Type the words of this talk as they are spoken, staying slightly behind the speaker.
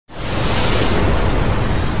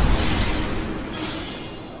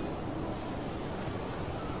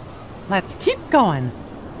let's keep going.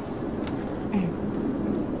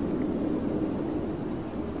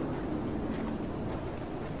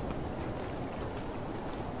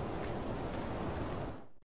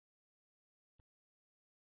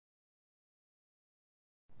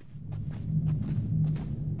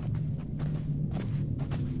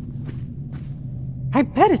 I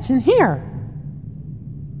bet it's in here.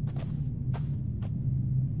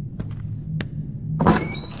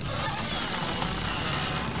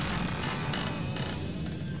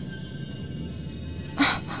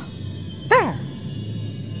 There.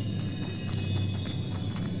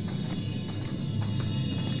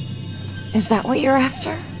 Is that what you're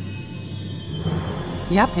after?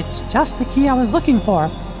 Yep, it's just the key I was looking for.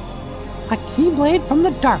 A keyblade from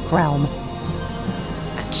the Dark Realm.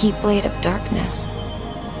 A keyblade of darkness.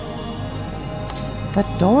 The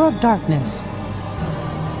Door of Darkness.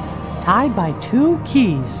 Tied by 2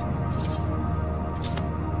 keys.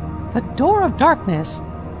 The Door of Darkness.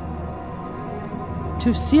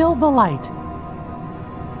 To seal the light.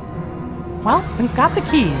 Well, we've got the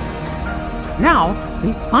keys. Now,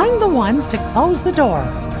 we find the ones to close the door.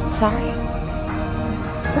 Sorry?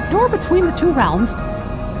 The door between the 2 realms,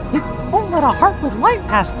 it won't let a heart with light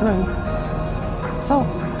pass through. So,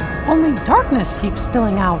 only darkness keeps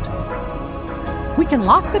spilling out. We can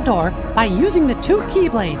lock the door by using the 2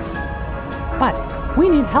 keyblades. But we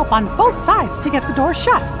need help on both sides to get the door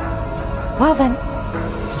shut. Well then,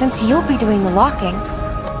 since you'll be doing the locking,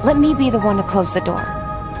 let me be the one to close the door.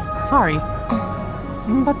 Sorry,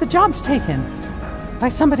 but the job's taken by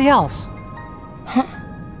somebody else. Huh?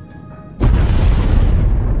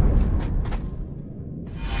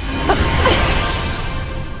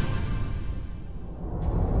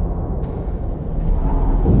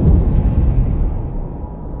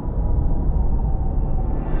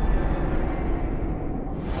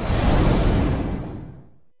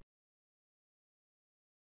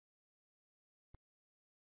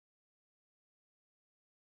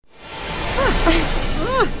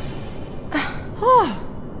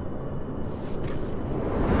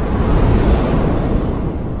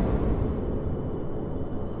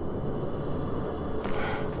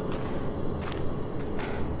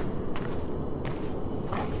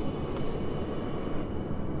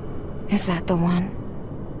 Is that the one?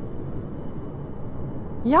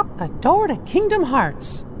 Yep, the door to Kingdom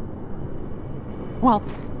Hearts. Well,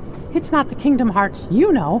 it's not the Kingdom Hearts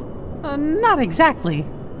you know. Not exactly.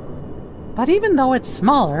 But even though it's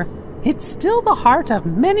smaller, it's still the heart of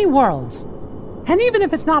many worlds. And even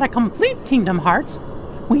if it's not a complete Kingdom Hearts,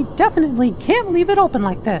 we definitely can't leave it open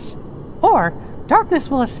like this. Or darkness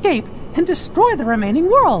will escape and destroy the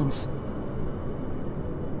remaining worlds.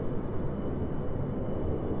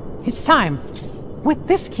 It's time. With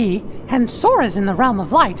this key and Sora's in the Realm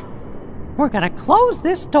of Light, we're gonna close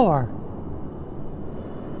this door.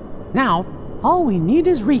 Now, all we need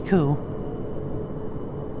is Riku.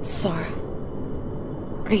 Sora.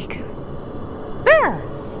 Riku. There!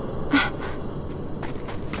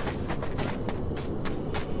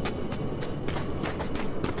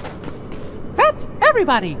 That's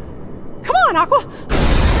everybody! Come on, Aqua!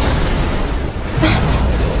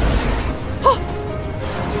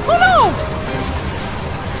 Oh no!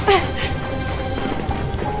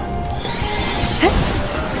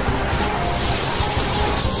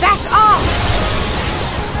 Back off!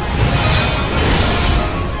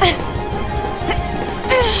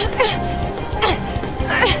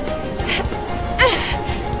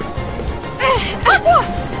 Aqua!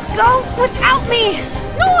 Go without me!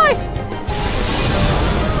 No,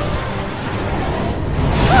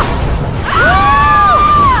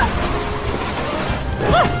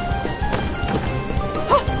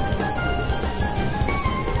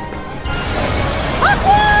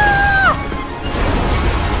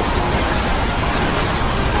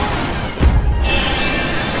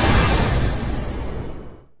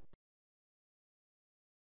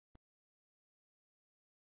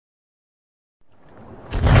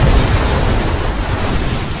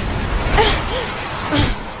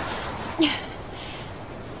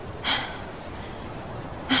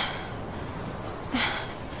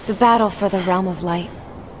 The battle for the Realm of Light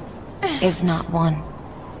is not won.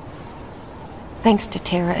 Thanks to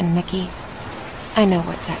Terra and Mickey, I know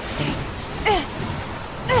what's at stake.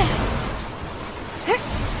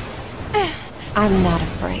 I'm not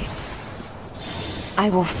afraid. I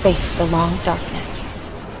will face the long darkness.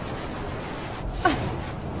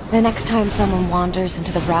 The next time someone wanders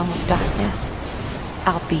into the Realm of Darkness,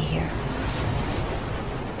 I'll be here.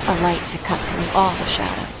 A light to cut through all the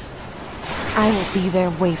shadows. I will be their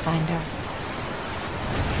wayfinder.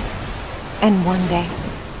 And one day,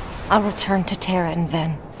 I'll return to Terra and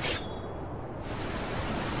Ven,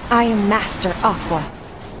 I am Master Aqua,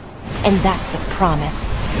 and that's a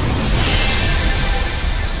promise.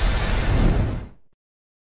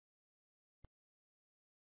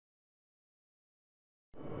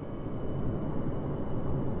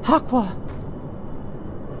 Aqua!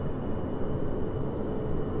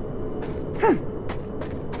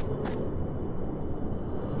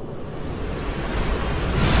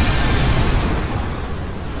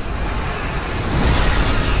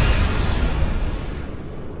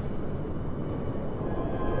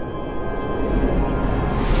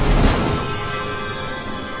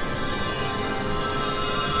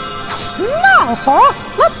 Now, Sora,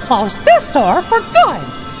 let's close this door for good!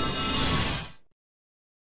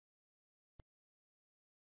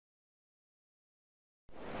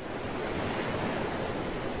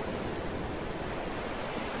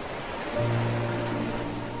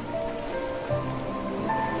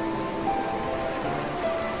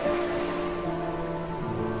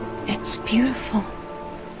 It's beautiful.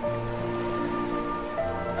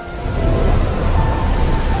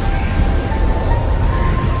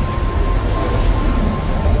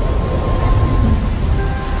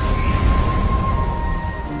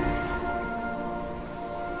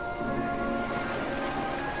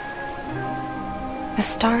 The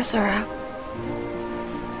stars are out.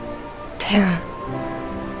 Terra.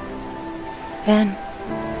 Then,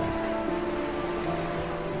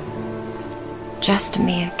 just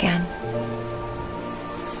me again.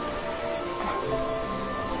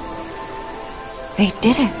 They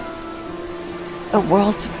did it. The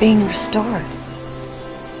world's being restored.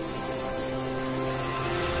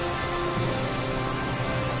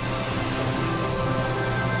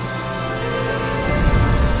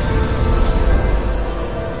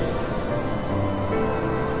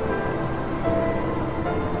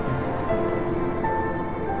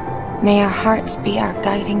 May our hearts be our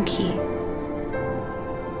guiding key.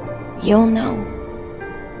 You'll know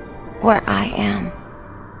where I am.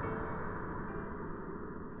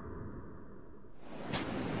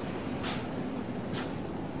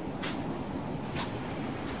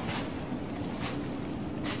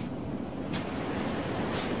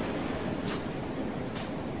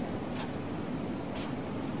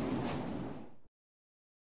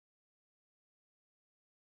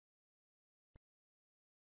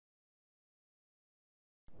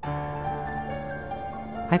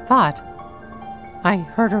 I thought I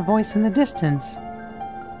heard her voice in the distance.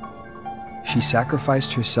 She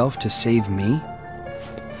sacrificed herself to save me?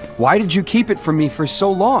 Why did you keep it from me for so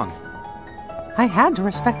long? I had to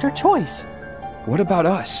respect her choice. What about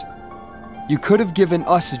us? You could have given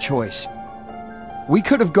us a choice. We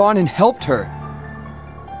could have gone and helped her.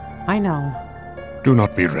 I know. Do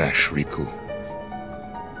not be rash, Riku.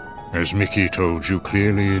 As Mickey told you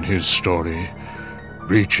clearly in his story,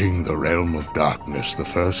 reaching the realm of darkness the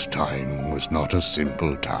first time was not a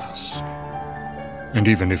simple task. And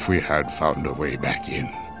even if we had found a way back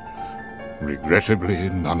in, regrettably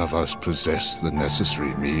none of us possess the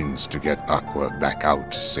necessary means to get Aqua back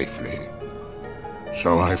out safely.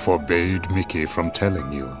 So I forbade Mickey from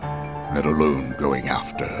telling you, let alone going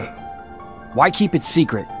after her. Why keep it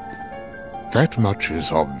secret? That much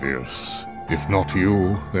is obvious. If not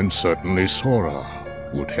you, then certainly Sora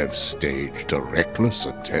would have staged a reckless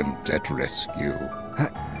attempt at rescue.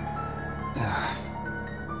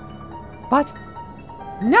 But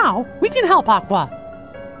now we can help Aqua.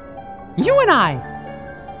 You and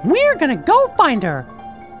I. We're gonna go find her.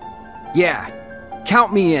 Yeah,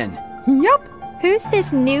 count me in. Yup. Who's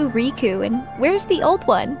this new Riku and where's the old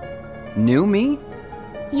one? New me?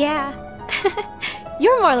 Yeah.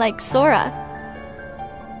 You're more like Sora.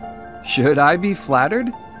 Should I be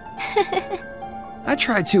flattered? I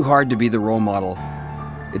try too hard to be the role model.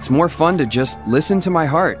 It's more fun to just listen to my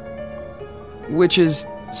heart. Which is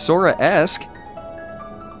Sora-esque.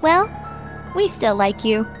 Well, we still like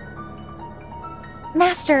you.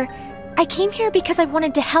 Master, I came here because I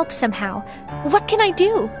wanted to help somehow. What can I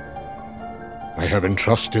do? I have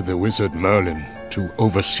entrusted the wizard Merlin to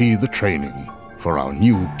oversee the training for our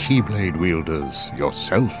new Keyblade wielders,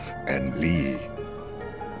 yourself and Lee.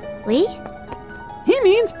 Lee? He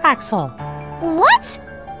means Axel. What?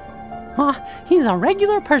 He's a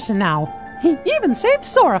regular person now. He even saved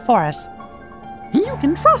Sora for us. You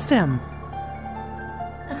can trust him.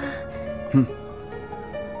 Come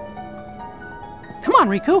on,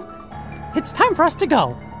 Riku. It's time for us to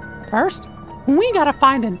go. First, we gotta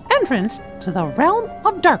find an entrance to the realm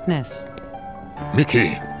of darkness.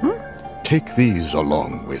 Mickey, take these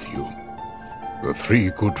along with you. The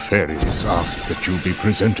three good fairies asked that you be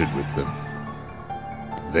presented with them.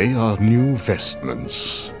 They are new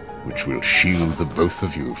vestments, which will shield the both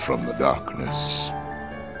of you from the darkness.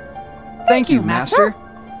 Thank you, Master.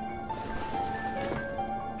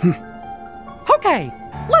 Okay,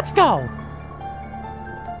 let's go.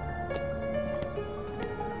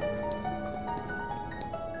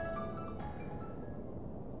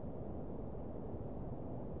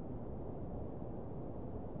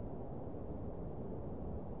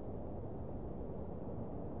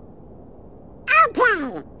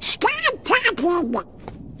 Okay, start talking.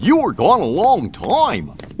 You were gone a long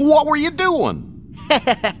time. What were you doing?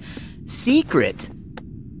 Secret.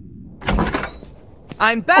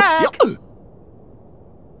 I'm back!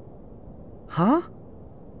 Huh?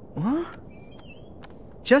 What?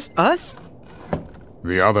 Just us?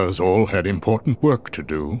 The others all had important work to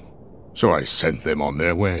do, so I sent them on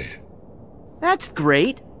their way. That's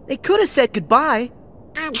great. They could have said goodbye.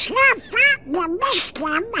 It's your fault you missed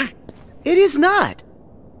him. It is not.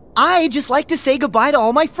 I just like to say goodbye to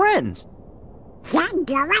all my friends. Then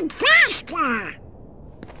do it faster.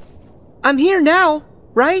 I'm here now,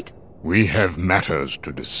 right? We have matters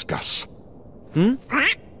to discuss.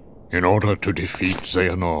 What? In order to defeat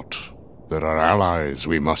Xehanort, there are allies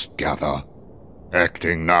we must gather,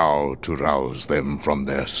 acting now to rouse them from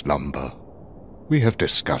their slumber. We have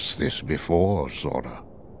discussed this before, Sora.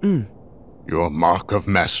 Your Mark of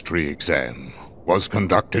Mastery exam was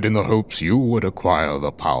conducted in the hopes you would acquire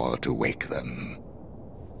the power to wake them.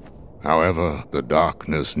 However, the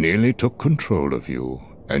darkness nearly took control of you,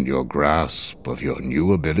 and your grasp of your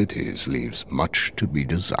new abilities leaves much to be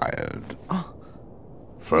desired.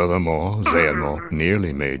 Furthermore, Xehanort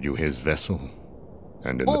nearly made you his vessel,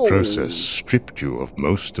 and in the process stripped you of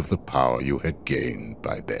most of the power you had gained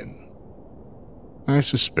by then. I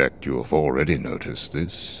suspect you have already noticed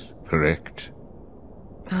this, correct?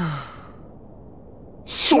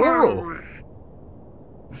 Sora!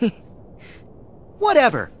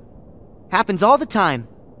 Whatever. Happens all the time.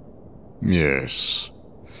 Yes.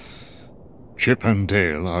 Chip and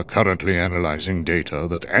Dale are currently analyzing data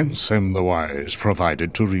that Ansem the Wise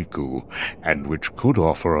provided to Riku, and which could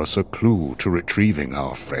offer us a clue to retrieving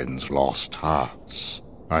our friend's lost hearts.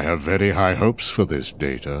 I have very high hopes for this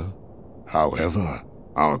data. However,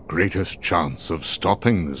 our greatest chance of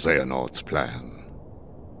stopping Xehanort's plan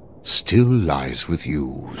still lies with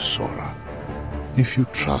you, Sora. If you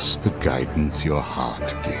trust the guidance your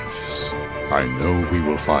heart gives, I know we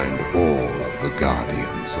will find all of the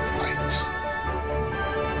Guardians of Light.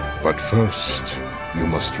 But first, you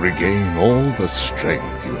must regain all the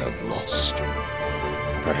strength you have lost.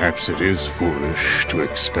 Perhaps it is foolish to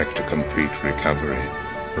expect a complete recovery,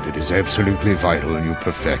 but it is absolutely vital you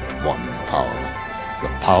perfect one power, the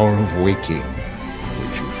power of waking,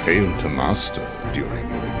 which you failed to master during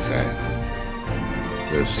your exam.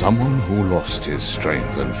 There's someone who lost his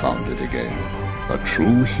strength and found it again, a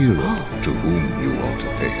true hero to whom you ought to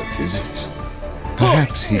pay a visit.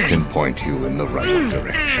 Perhaps he can point you in the right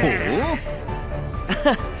direction.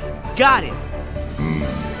 Got it.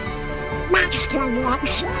 Master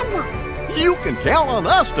Yoshida. You can count on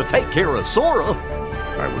us to take care of Sora.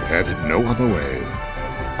 I would have it no other way.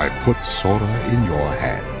 I put Sora in your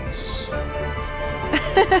hands.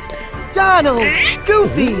 Donald!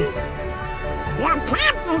 Goofy! You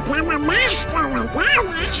can't become a master without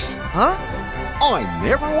us. Huh? I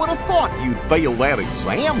never would have thought you'd fail that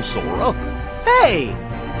exam, Sora. Hey!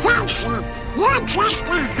 Face it, you're just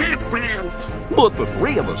a hot pint. But the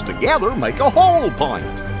three of us together make a whole pint.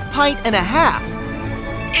 Pint and a half.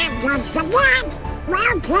 And don't forget,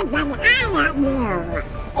 we'll keep an eye on you.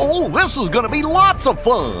 Oh, this is gonna be lots of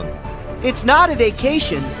fun. It's not a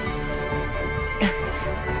vacation.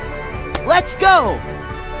 Let's go!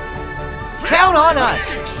 Count on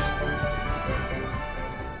us!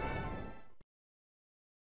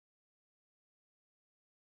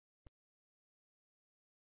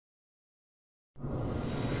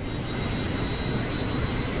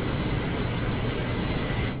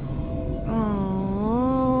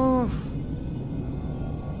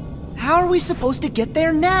 How are we supposed to get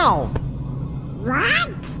there now?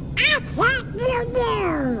 What? I thought you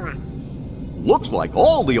knew. Looks like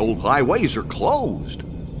all the old highways are closed.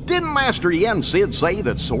 Didn't Master Yen Sid say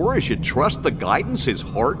that Sora should trust the guidance his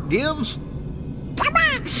heart gives? Come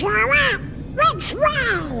on, Sora. Which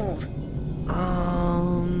way?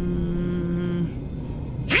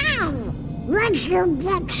 Hey, would you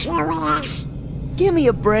get serious? Give me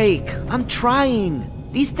a break. I'm trying.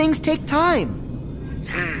 These things take time.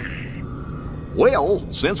 Well,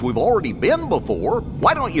 since we've already been before,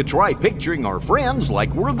 why don't you try picturing our friends like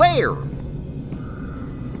we're there?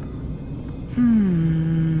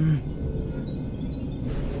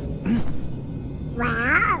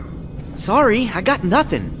 Well? Sorry, I got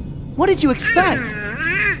nothing. What did you expect?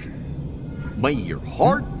 May your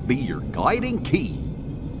heart be your guiding key.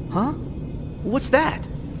 Huh? What's that?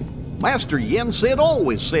 Master Yen Sid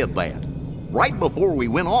always said that, right before we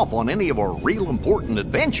went off on any of our real important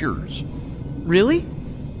adventures. Really?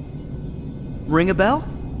 Ring a bell?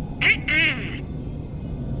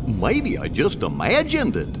 Maybe I just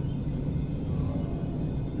imagined it.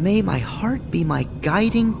 May my heart be my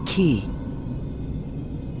guiding key.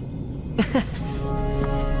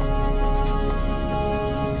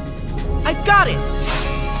 I've got it!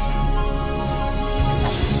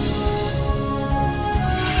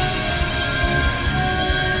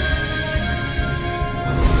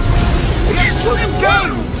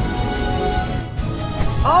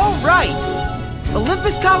 All right!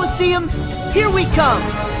 Olympus Coliseum, here we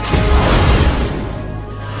come!